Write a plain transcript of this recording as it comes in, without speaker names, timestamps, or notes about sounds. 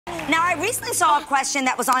Now, I recently saw a question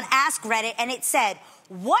that was on Ask Reddit, and it said,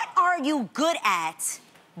 what are you good at,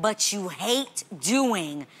 but you hate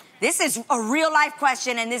doing? This is a real-life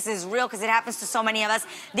question, and this is real because it happens to so many of us.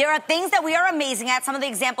 There are things that we are amazing at. Some of the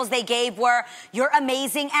examples they gave were, you're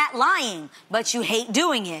amazing at lying, but you hate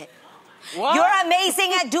doing it. What? You're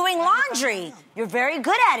amazing at doing laundry. You're very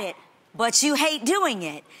good at it, but you hate dodoing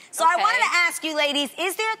it. So I wanted to ask you, ladies,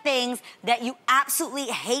 is there things that you absolutely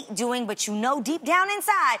hate doing, but you know deep down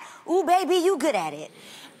inside, ooh, baby, you good at it?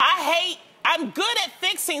 I'm good at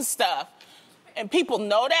fixing stuff. And people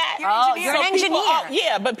know that. You're an engineer.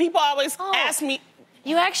 Yeah, but people always ask me.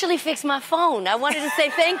 You actually fixed my phone. I wanted to say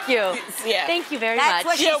thank you. Yeah. Thank you very That's much.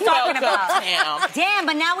 what she's talking about. Damn. Damn,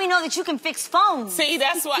 but now we know that you can fix phones. See,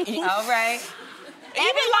 that's why. All right. Even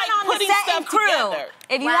Everyone like on putting the set stuff and crew. together.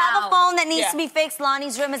 If you have a phone that needs Yeah. to be fixed,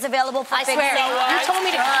 Lonnie's room is available for I fixing. swear, you told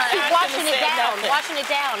me to keep I washing shouldn't it have said down, nothing. washing it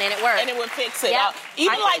down, and it worked. And it would fix it. Yep.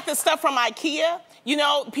 Even like the stuff from IKEA. You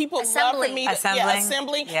know, people love for me to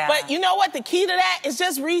assembling. Yeah. But you know what? The key to that is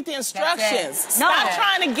just read the instructions. Stop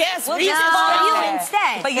trying to guess. We'll read the just call you instructions.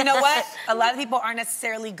 instead. But you know what? A lot of people aren't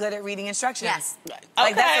necessarily good at reading instructions. Yes.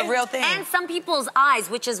 Like, that's a real thing. And some people's eyes,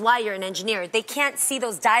 which is why you're an engineer, they can't see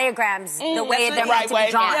those diagrams the way that's they're the meant to right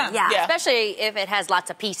be drawn. way. Yeah. Yeah. Especially if it has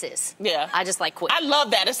lots of pieces. Yeah. I just like quick. I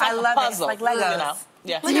love that. It's like I a love it. It's puzzle. like Legos. You know?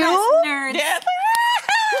 Yeah. Look at us nerds. Yeah.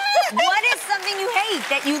 What is something you hate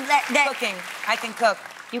that you that Cooking. I can cook.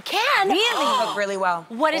 You can? Really? Cook really well.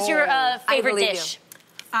 What is your favorite believe dish?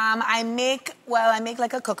 I make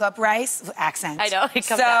like a cook-up rice accent. I know, it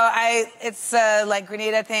comes so out. it's like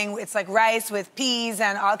Grenada thing. It's like rice with peas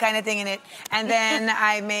and all kind of thing in it. And then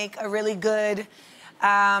I make a really good,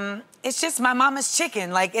 it's just my mama's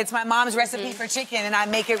chicken. Like, it's my mom's recipe for chicken, and I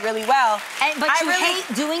make it really well. but you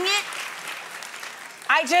hate doing it?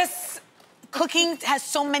 Cooking has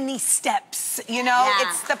so many steps, you know? Yeah.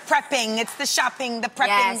 It's the prepping, it's the shopping, the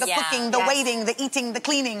prepping, the cooking, the waiting, the eating, the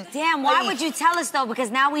cleaning. Damn, why would you tell us, though?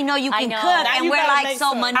 Because now we know you can cook, Now and you we're gotta like, make so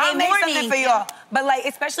some. Monday I'll make morning. something for y'all. But, like,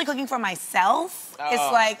 especially cooking for myself,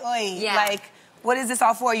 it's like, oy, like, what is this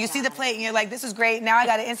all for? You see the plate, and you're like, this is great. Now I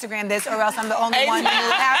got to Instagram this, or else I'm the only one who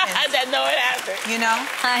happens. I didn't know it happened. You know?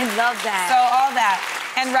 I love that. So all that.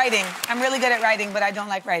 And writing. I'm really good at writing, but I don't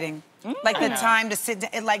like writing. Like the time to sit down,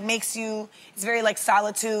 it like makes you, it's very like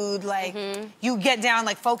solitude, like you get down,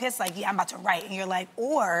 like focus, like, yeah, I'm about to write. And you're like,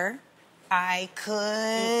 or I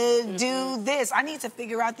could do this. I need to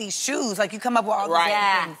figure out these shoes. Like you come up with all these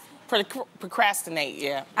things. Procrastinate,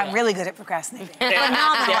 yeah. I'm really good at procrastinating.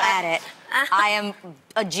 Phenomenal at it. I am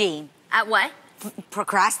a G. At what?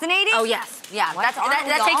 Procrastinating? Oh, yes. Yeah, What?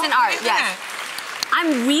 that takes an art, yes.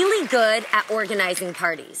 I'm really good at organizing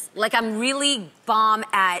parties. Like, I'm really bomb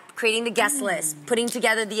at creating the guest list, putting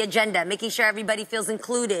together the agenda, making sure everybody feels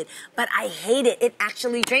included. But I hate it. It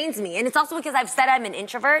actually drains me. And it's also because I've said I'm an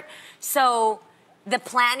introvert. So the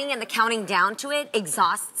planning and the counting down to it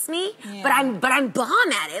exhausts me. But I'm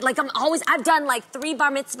bomb at it. Like, I've done like 3 bar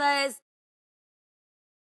mitzvahs.